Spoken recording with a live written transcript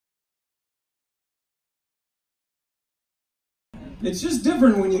It's just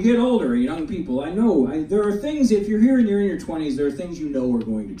different when you get older, young people. I know. There are things, if you're here and you're in your 20s, there are things you know are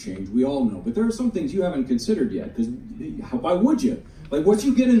going to change. We all know. But there are some things you haven't considered yet, because why would you? Like, what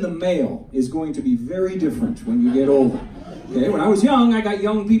you get in the mail is going to be very different when you get older. Okay, when I was young, I got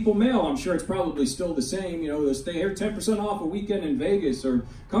young people mail. I'm sure it's probably still the same. You know, stay here 10% off a weekend in Vegas, or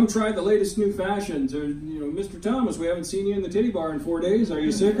come try the latest new fashions, or, you know, Mr. Thomas, we haven't seen you in the titty bar in 4 days. Are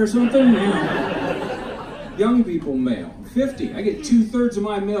you sick or something? You know. Young people mail. 50. I get 2/3 of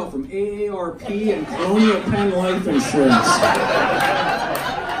my mail from AARP and Colonial Penn Life Insurance.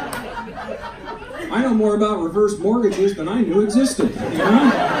 I know more about reverse mortgages than I knew existed, you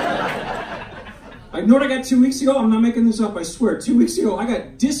know? You know what I got 2 weeks ago? I'm not making this up, I swear. 2 weeks ago, I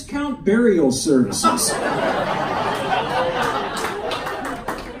got discount burial services.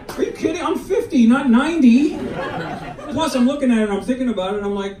 Are you kidding? I'm 50, not 90. Plus, I'm looking at it, I'm thinking about it, and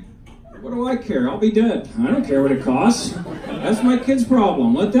I'm like, what do I care? I'll be dead. I don't care what it costs. That's my kid's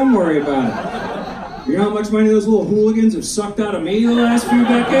problem. Let them worry about it. You know how much money those little hooligans have sucked out of me the last few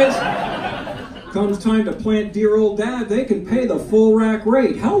decades? Comes time to plant dear old dad, they can pay the full rack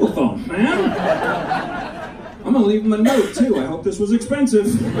rate. Hell with them, man. I'm gonna leave them a note too. I hope this was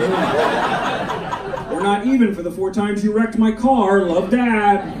expensive. We're not even for the 4 times you wrecked my car. Love,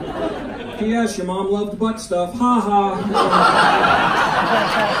 Dad. P.S. Your mom loved butt stuff. Ha ha.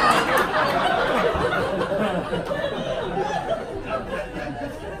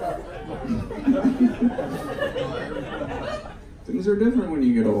 Things are different when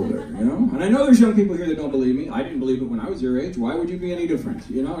you get older, you know? And I know there's young people here that don't believe me. I didn't believe it when I was your age. Why would you be any different?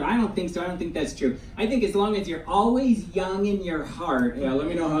 You know, I don't think so. I don't think that's true. I think as long as you're always young in your heart. Yeah, let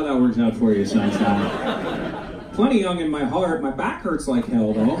me know how that works out for you, sunshine. Plenty young in my heart. My back hurts like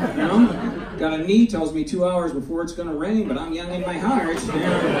hell, though, you know? Got a knee, tells me 2 hours before it's gonna rain, but I'm young in my heart, you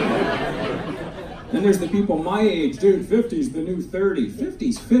know? Then there's the people my age. Dude, 50's the new 30.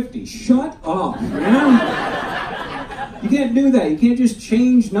 50's 50. Shut up, man. You can't do that. You can't just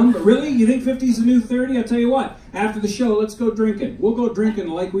change number. Really? You think 50's the new 30? I'll tell you what. After the show, let's go drinking. We'll go drinking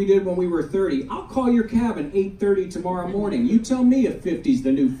like we did when we were 30. I'll call your cab at 8:30 tomorrow morning. You tell me if 50's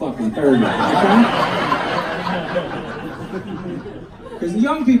the new fucking 30. Okay? Because the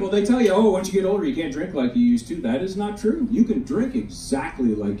young people, they tell you, oh, once you get older, you can't drink like you used to. That is not true. You can drink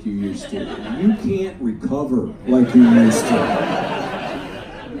exactly like you used to. You can't recover like you used to.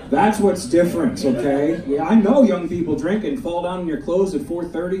 That's what's different, okay? Yeah, I know young people drink and fall down in your clothes at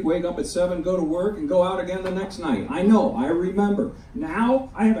 4:30, wake up at 7, go to work, and go out again the next night. I know, I remember. Now,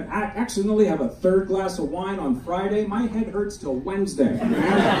 I accidentally have a 3rd glass of wine on Friday. My head hurts till Wednesday.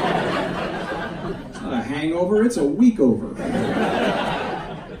 It's not a hangover, it's a week over.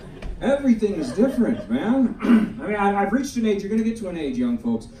 Everything is different, man. I mean, I've reached an age, you're going to get to an age, young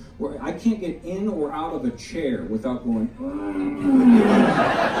folks, where I can't get in or out of a chair without going,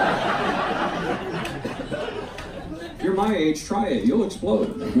 If you're my age, try it. You'll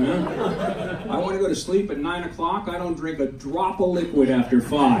explode, man. I want to go to sleep at 9 o'clock. I don't drink a drop of liquid after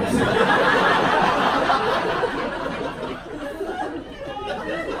 5.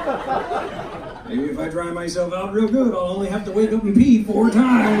 Maybe if I dry myself out real good, I'll only have to wake up and pee 4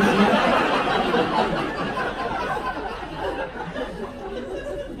 times.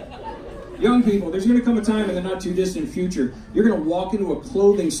 Young people, there's going to come a time in the not too distant future, you're going to walk into a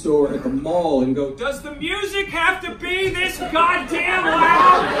clothing store at the mall and go, does the music have to be this goddamn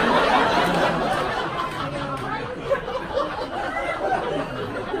loud?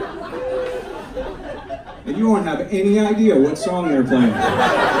 And you won't have any idea what song they're playing.